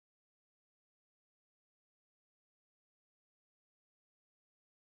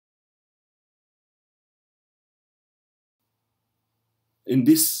In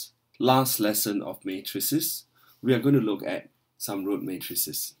this last lesson of matrices, we are going to look at some road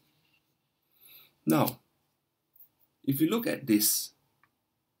matrices. Now, if you look at this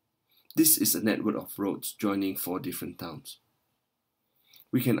is a network of roads joining 4 different towns.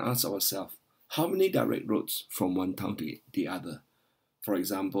 We can ask ourselves, how many direct roads from one town to the other? For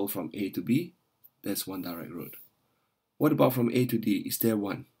example, from A to B, that's one direct road. What about from A to D? Is there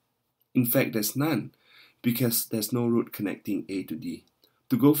one? In fact, there's none, because there's no road connecting A to D.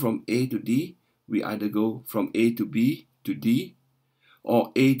 To go from A to D, we either go from A to B to D,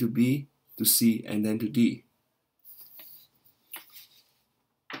 or A to B to C and then to D.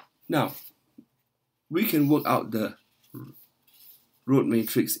 Now, we can work out the road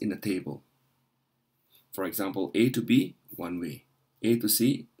matrix in a table. For example, A to B, one way. A to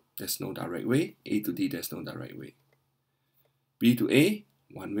C, there's no direct way. A to D, there's no direct way. B to A,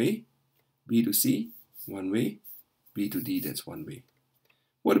 one way. B to C, one way. B to D, that's one way.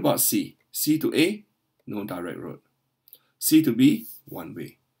 What about C? C to A, no direct road. C to B, one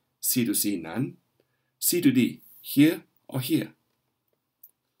way. C to C, none. C to D, here or here.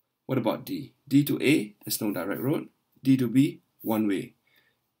 What about D? D to A, there's no direct road. D to B, one way.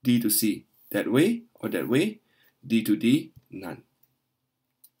 D to C, that way or that way. D to D, none.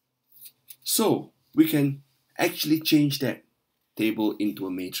 So, we can actually change that table into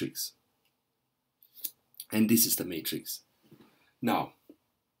a matrix. And this is the matrix. Now,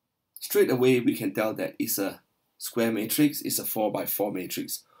 straight away we can tell that it's a square matrix, it's a 4 by 4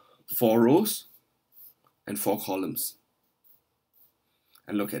 matrix. 4 rows and 4 columns.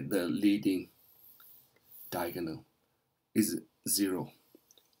 And look at the leading diagonal is 0.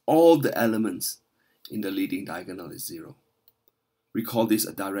 All the elements in the leading diagonal is 0. We call this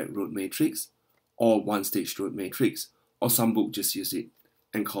a direct road matrix or one-stage road matrix, or some book just use it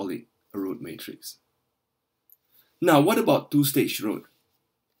and call it a road matrix. Now, what about two-stage road?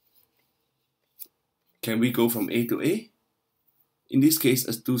 Can we go from A to A? In this case,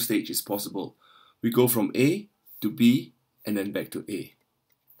 a two-stage is possible. We go from A to B and then back to A.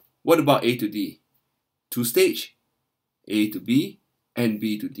 What about A to D? Two-stage, A to B and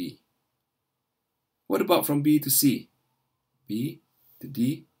B to D. What about from B to C? B to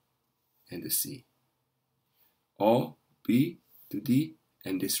D and to C. Or B to D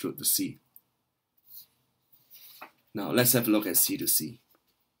and this road to C. Now let's have a look at C to C.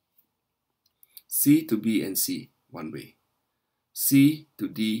 C to B and C, one way. C to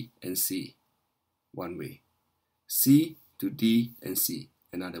D and C, one way. C to D and C,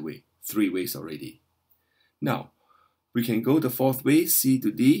 another way. 3 ways already. Now, we can go the 4th way, C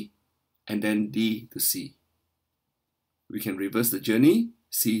to D, and then D to C. We can reverse the journey,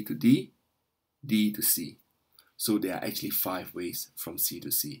 C to D, D to C. So there are actually 5 ways from C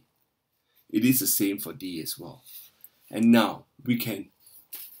to C. It is the same for D as well. And now, we can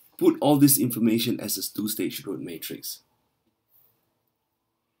put all this information as a two-stage road matrix.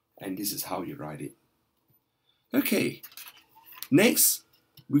 And this is how you write it. Okay, next,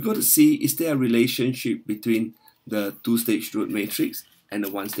 we got to see, is there a relationship between the two-stage road matrix and the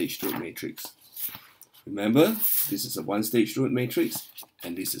one-stage road matrix? Remember, this is a one-stage road matrix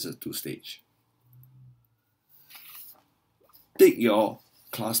and this is a two-stage. Take your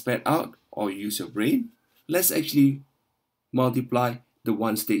class pad out or use your brain. Let's actually multiply the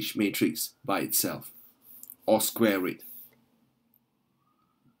one-stage matrix by itself or square it.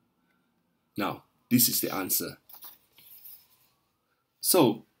 Now, this is the answer.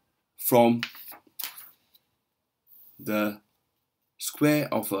 So, from the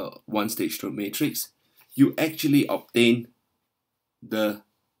square of a one-stage road matrix, you actually obtain the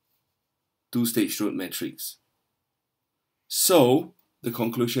two-stage road matrix. So, the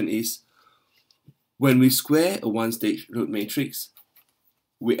conclusion is, when we square a one-stage road matrix,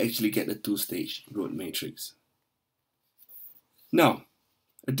 we actually get a two-stage road matrix. Now,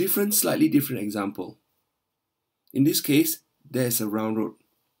 a slightly different example. In this case, there's a round road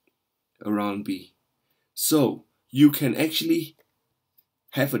around B. So, you can actually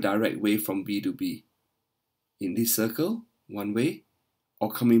have a direct way from B to B. In this circle, one way,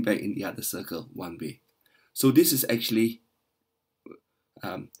 or coming back in the other circle, one way. So this is actually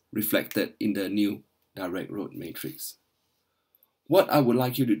reflected in the new direct road matrix. What I would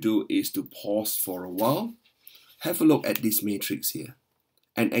like you to do is to pause for a while, have a look at this matrix here,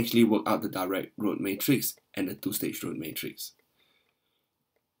 and actually work out the direct road matrix and the two-stage road matrix.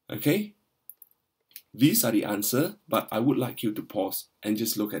 Okay? These are the answer, but I would like you to pause and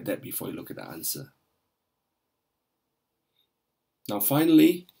just look at that before you look at the answer. Now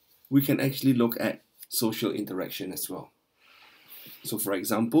finally, we can actually look at social interaction as well. So for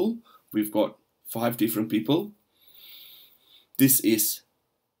example, we've got 5 different people. this is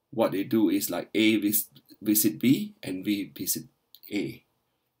what they do is like A visit B and B visit A.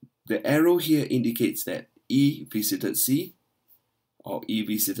 The arrow here indicates that E visited C or E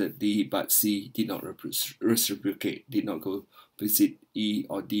visited D, but C did not reciprocate, did not go visit E,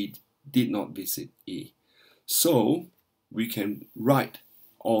 or D did not visit E. So we can write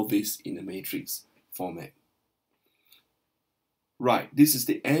all this in a matrix format. Right, this is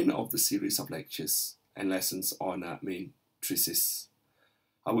the end of the series of lectures and lessons on matrices.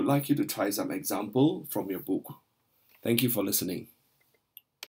 I would like you to try some example from your book. Thank you for listening.